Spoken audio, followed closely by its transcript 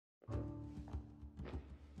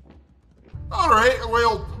Alright,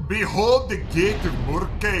 well, behold the Gate of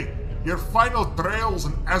Morkai, your final trials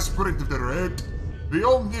and aspirant of the route.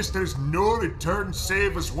 Beyond this, there's no return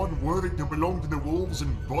save as one worthy to belong to the wolves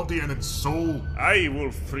in body and in soul. Aye,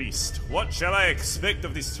 Wolf Priest, what shall I expect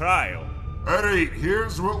of this trial? Alright,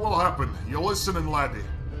 here's what will happen. You listening, laddie?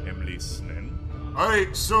 I'm listening.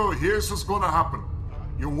 Alright, so here's what's gonna happen.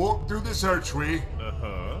 You walk through this archway.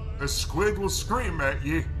 Uh-huh. A squid will scream at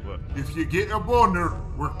you. What? If you get a boner,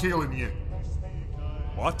 we're killing you.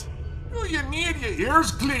 What? Oh, you need your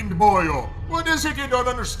ears cleaned, boyo. What is it you don't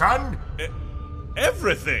understand?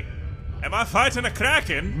 Everything! Am I fighting a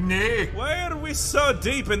kraken? Nay. Why are we so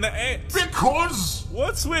deep in the it? Because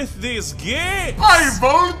What's with these gates? by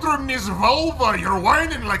Voldrum this vulva, you're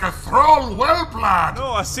whining like a thrall whelp-lad.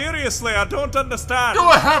 No, seriously, I don't understand. Do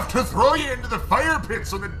I have to throw you into the fire pit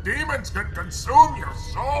so the demons can consume your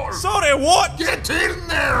soul? Sorry, what? Get in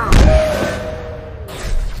there!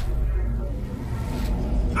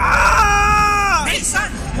 Ah! Hey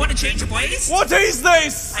son, wanna change of ways? What is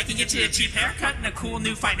this? I can get you a cheap haircut and a cool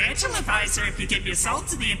new financial advisor if you give me a salt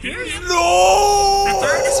to the Imperium. No! The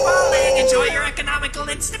third is falling, enjoy your economical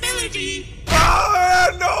instability. Ah,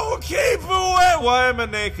 no, keep away! Why am I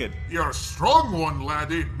naked? You're a strong one,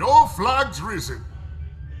 laddie. No flags risen.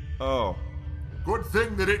 Oh. Good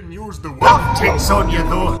thing they didn't use the wolf tits on you,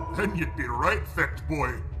 though. Then you'd be right fit,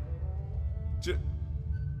 boy.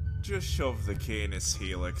 Just shove the Canis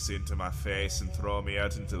Helix into my face and throw me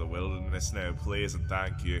out into the wilderness now, please, and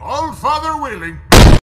thank you. All father willing.